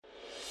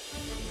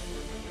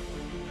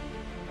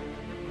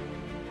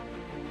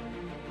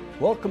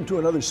Welcome to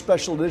another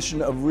special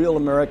edition of Real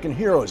American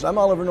Heroes. I'm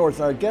Oliver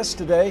North. Our guest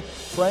today,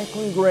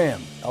 Franklin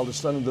Graham,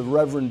 eldest son of the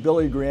Reverend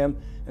Billy Graham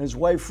and his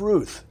wife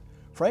Ruth.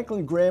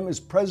 Franklin Graham is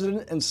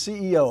president and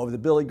CEO of the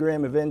Billy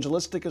Graham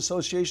Evangelistic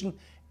Association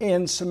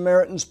and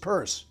Samaritan's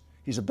Purse.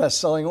 He's a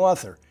best-selling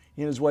author.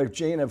 He and his wife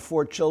Jane have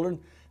 4 children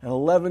and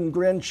 11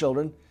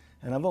 grandchildren,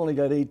 and I've only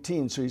got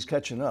 18, so he's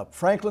catching up.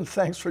 Franklin,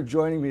 thanks for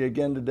joining me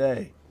again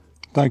today.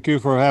 Thank you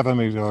for having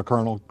me,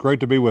 Colonel. Great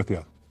to be with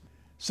you.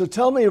 So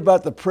tell me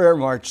about the prayer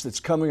march that's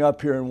coming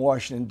up here in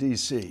Washington,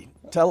 D.C.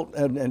 Tell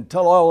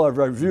all of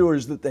our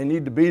viewers that they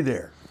need to be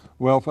there.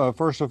 Well,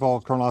 first of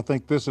all, Colonel, I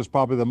think this is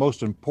probably the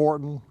most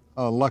important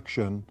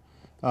election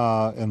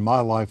in my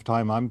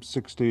lifetime. I'm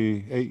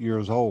 68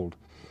 years old.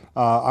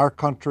 Our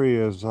country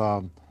is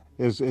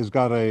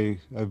got a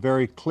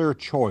very clear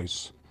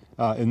choice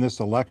in this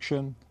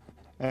election,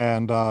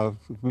 and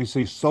we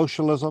see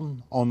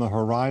socialism on the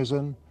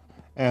horizon,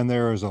 and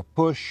there is a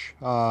push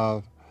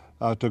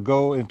to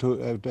go into,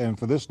 and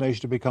for this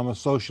nation to become a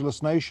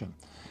socialist nation.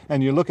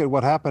 And you look at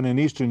what happened in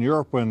Eastern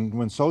Europe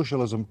when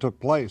socialism took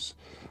place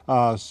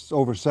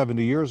over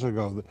 70 years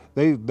ago.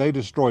 They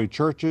destroyed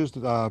churches,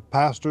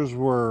 pastors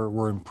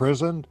were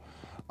imprisoned.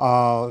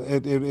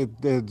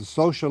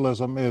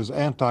 Socialism is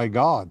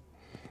anti-God.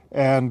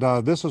 And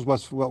this is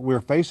what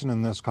we're facing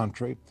in this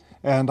country.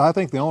 And I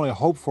think the only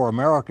hope for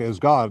America is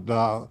God.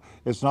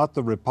 It's not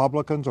the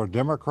Republicans or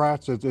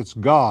Democrats, it's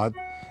God.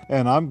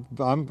 And I'm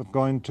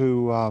going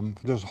to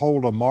just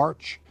hold a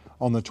march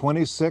on the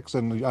 26th,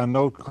 and I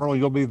know, Colonel,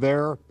 you'll be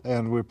there,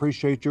 and we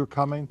appreciate your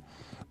coming.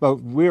 But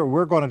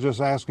we're going to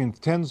just asking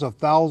tens of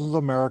thousands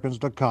of Americans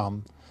to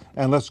come,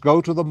 and let's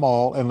go to the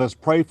mall, and let's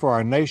pray for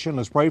our nation,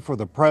 let's pray for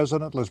the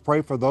president, let's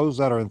pray for those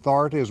that are in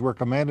authority, as we're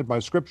commanded by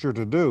Scripture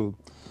to do.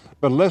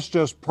 But let's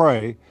just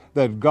pray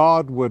that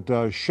God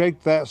would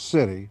shake that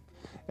city,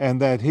 and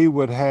that He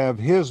would have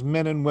His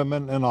men and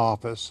women in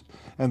office,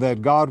 and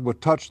that God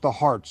would touch the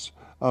hearts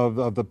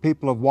of the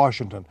people of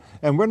Washington.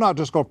 And we're not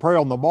just going to pray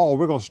on the mall.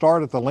 We're going to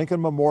start at the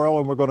Lincoln Memorial,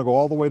 and we're going to go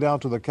all the way down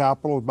to the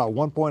Capitol, about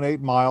 1.8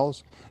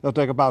 miles. It'll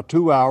take about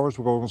 2 hours.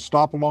 We're going to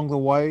stop along the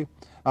way,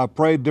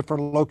 pray at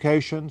different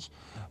locations.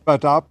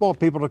 But I want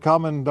people to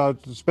come and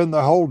spend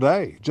the whole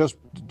day.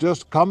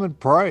 Just come and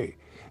pray.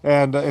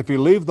 And if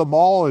you leave the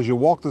mall, as you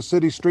walk the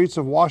city streets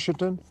of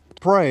Washington,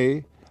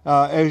 pray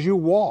as you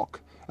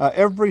walk.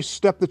 Every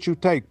step that you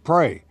take,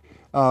 pray.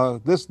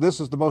 This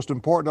is the most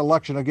important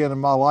election again in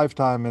my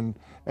lifetime, and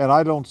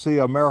I don't see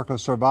America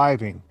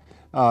surviving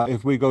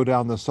if we go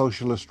down the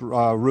socialist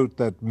route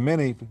that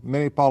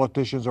many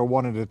politicians are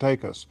wanting to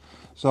take us.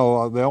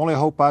 So the only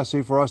hope I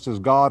see for us is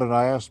God, and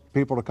I ask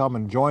people to come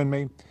and join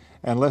me,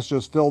 and let's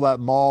just fill that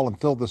mall and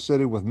fill the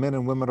city with men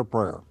and women of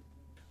prayer.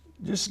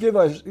 Just give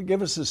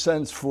us a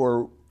sense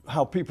for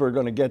how people are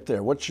going to get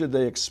there. What should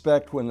they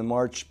expect when the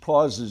march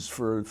pauses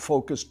for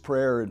focused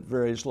prayer at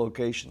various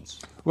locations?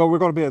 Well, we're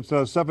going to be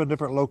at 7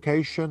 different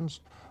locations.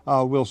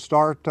 We'll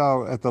start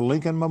at the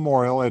Lincoln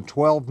Memorial at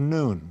 12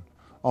 noon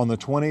on the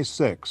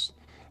 26th.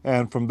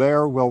 And from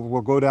there,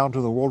 we'll go down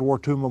to the World War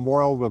II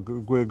Memorial.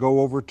 We'll go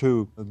over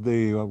to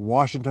the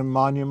Washington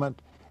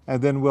Monument,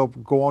 and then we'll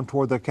go on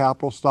toward the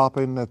Capitol,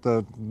 stopping at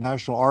the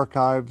National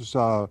Archives,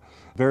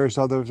 various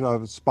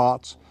other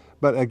spots.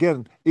 But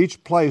again,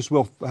 each place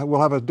will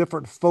have a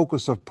different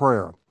focus of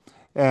prayer,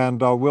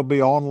 and we'll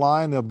be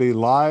online. They'll be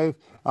live.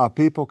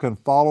 People can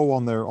follow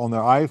on their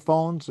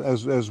iPhones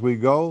as we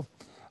go.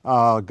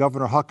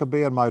 Governor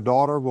Huckabee and my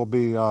daughter will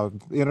be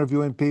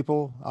interviewing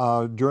people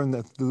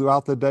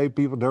throughout the day.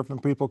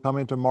 Different people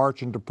coming to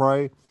march and to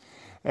pray,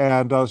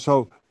 and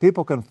so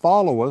people can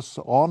follow us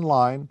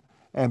online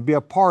and be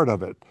a part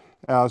of it.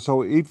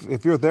 So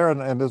if you're there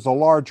and there's a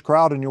large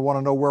crowd and you want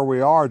to know where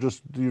we are,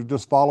 you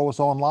just follow us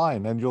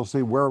online, and you'll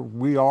see where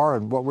we are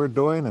and what we're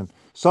doing. And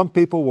some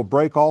people will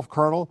break off,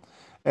 Colonel,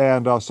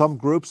 and some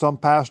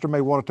pastor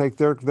may want to take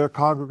their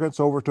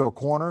congregants over to a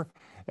corner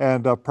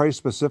and pray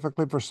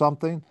specifically for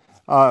something.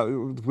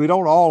 We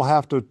don't all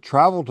have to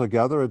travel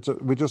together.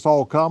 We just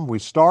all come, we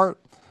start,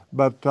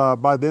 but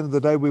by the end of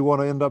the day, we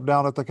want to end up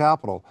down at the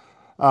Capitol.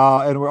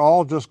 And we're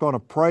all just going to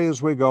pray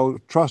as we go,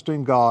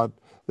 trusting God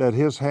that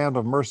His hand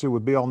of mercy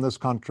would be on this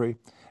country.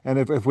 And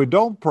if we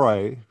don't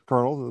pray,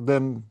 Colonel,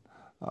 then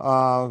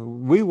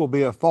we will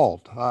be at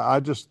fault. I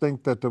just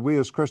think that we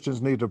as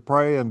Christians need to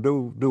pray and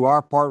do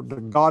our part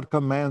that God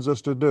commands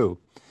us to do.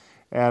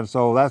 And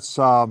so that's,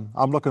 I'm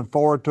looking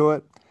forward to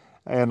it.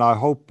 And I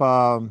hope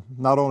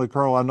not only,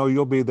 Colonel, I know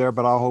you'll be there,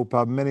 but I hope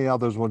many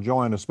others will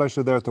join,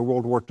 especially there at the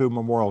World War II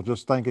Memorial,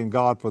 just thanking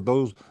God for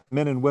those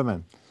men and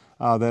women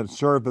that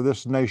served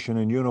this nation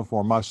in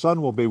uniform. My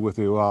son will be with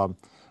you,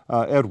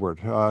 Edward.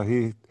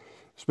 He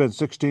spent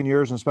 16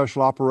 years in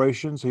special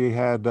operations. He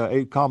had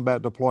 8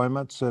 combat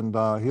deployments,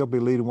 and he'll be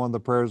leading one of the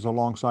prayers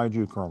alongside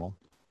you, Colonel.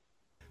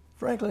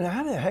 Franklin,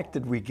 how the heck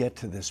did we get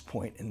to this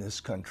point in this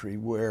country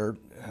where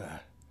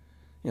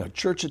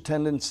church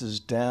attendance is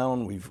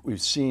down?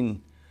 We've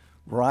seen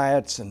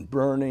riots and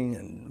burning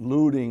and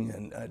looting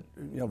and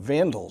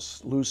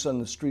vandals loose on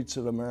the streets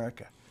of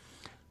America.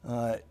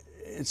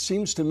 it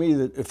seems to me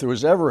that if there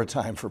was ever a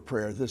time for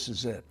prayer, this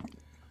is it.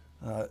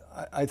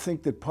 I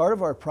think that part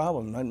of our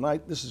problem, and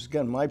this is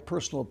again my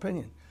personal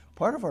opinion,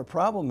 part of our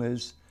problem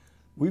is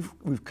we've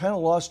kind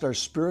of lost our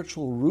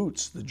spiritual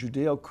roots, the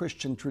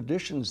Judeo-Christian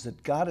traditions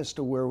that got us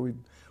to where we've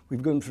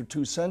been for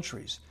 2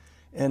 centuries.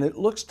 And it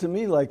looks to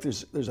me like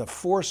there's a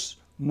force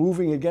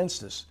moving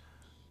against us.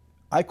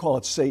 I call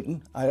it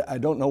Satan. I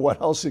don't know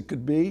what else it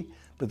could be,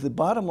 but the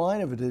bottom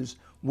line of it is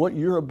what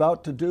you're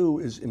about to do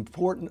is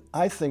important,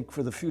 I think,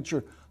 for the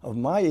future of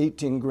my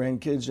 18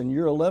 grandkids and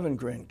your 11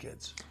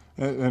 grandkids.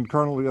 And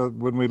Colonel,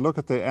 when we look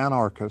at the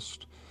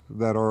anarchists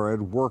that are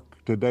at work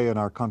today in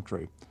our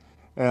country,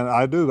 and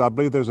I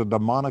believe there's a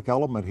demonic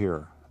element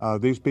here.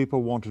 These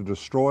people want to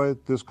destroy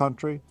this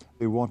country.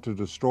 They want to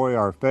destroy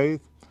our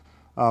faith.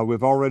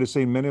 We've already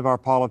seen many of our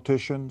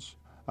politicians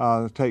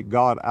take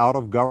God out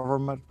of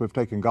government. We've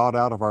taken God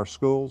out of our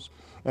schools.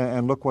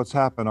 And look what's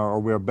happened. Are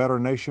we a better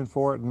nation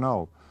for it?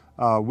 No.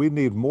 We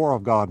need more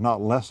of God, not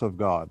less of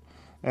God.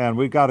 And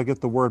we've got to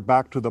get the word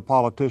back to the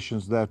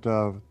politicians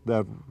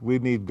that we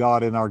need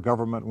God in our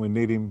government. We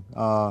need Him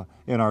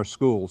in our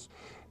schools.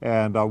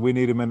 And we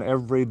need Him in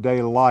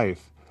everyday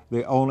life.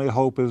 The only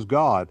hope is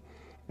God.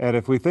 And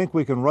if we think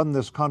we can run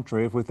this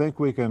country, if we think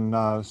we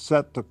can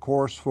set the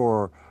course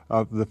for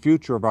the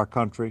future of our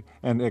country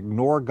and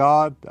ignore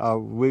God,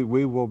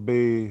 we'll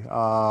be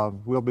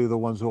the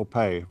ones who will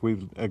pay if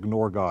we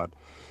ignore God.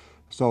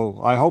 So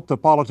I hope the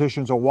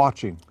politicians are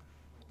watching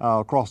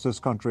across this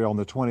country on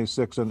the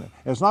 26th. And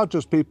it's not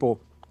just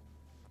people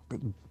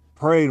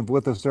praying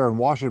with us there in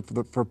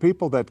Washington. For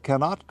people that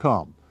cannot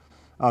come,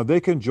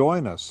 they can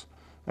join us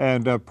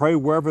and pray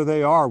wherever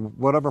they are,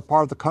 whatever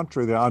part of the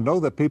country they're. I know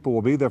that people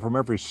will be there from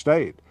every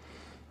state.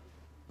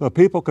 But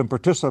people can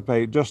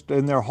participate just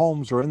in their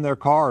homes or in their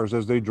cars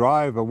as they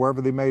drive or wherever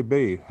they may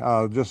be.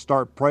 Just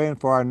start praying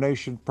for our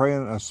nation,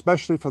 praying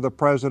especially for the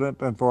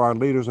president and for our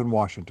leaders in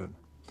Washington.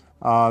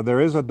 There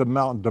is a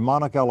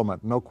demonic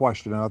element, no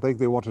question, and I think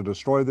they want to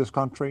destroy this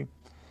country.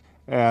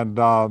 And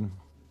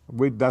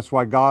that's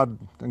why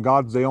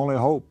God's the only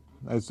hope.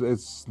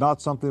 It's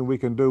not something we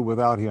can do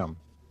without Him.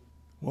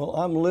 Well,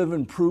 I'm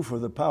living proof of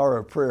the power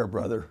of prayer,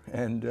 brother.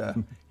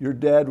 And your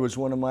dad was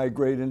one of my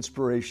great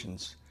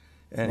inspirations.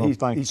 And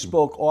he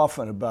spoke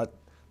often about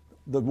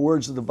the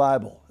words of the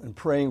Bible and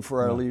praying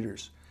for our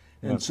leaders.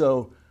 And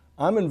so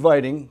I'm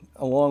inviting,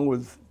 along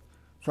with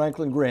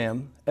Franklin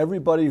Graham,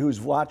 everybody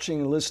who's watching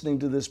and listening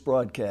to this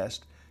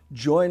broadcast,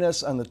 join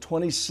us on the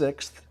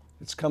 26th.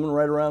 It's coming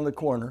right around the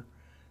corner.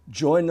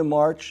 Join the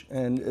march,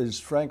 and as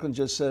Franklin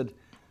just said,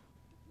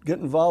 get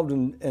involved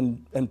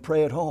and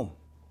pray at home.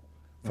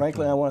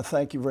 Franklin, I want to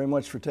thank you very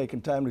much for taking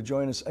time to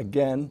join us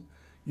again.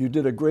 You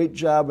did a great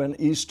job on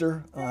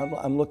Easter.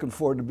 I'm looking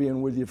forward to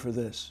being with you for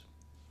this.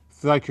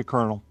 Thank you,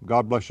 Colonel.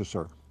 God bless you,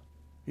 sir.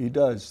 He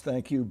does.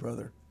 Thank you,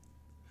 brother.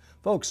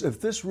 Folks, if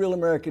this Real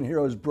American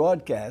Heroes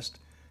broadcast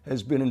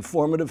has been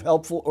informative,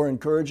 helpful, or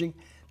encouraging,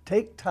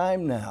 take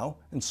time now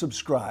and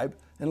subscribe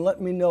and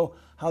let me know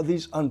how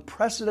these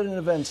unprecedented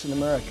events in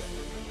America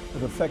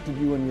have affected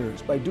you and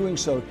yours. By doing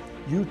so,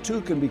 you too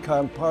can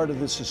become part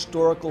of this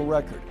historical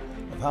record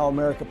of how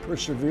America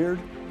persevered,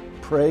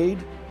 prayed,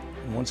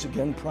 and once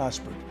again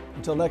prospered.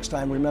 Until next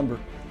time, remember,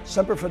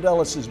 Semper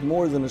Fidelis is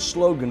more than a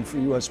slogan for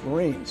U.S.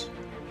 Marines.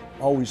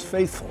 Always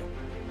faithful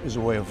is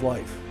a way of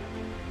life.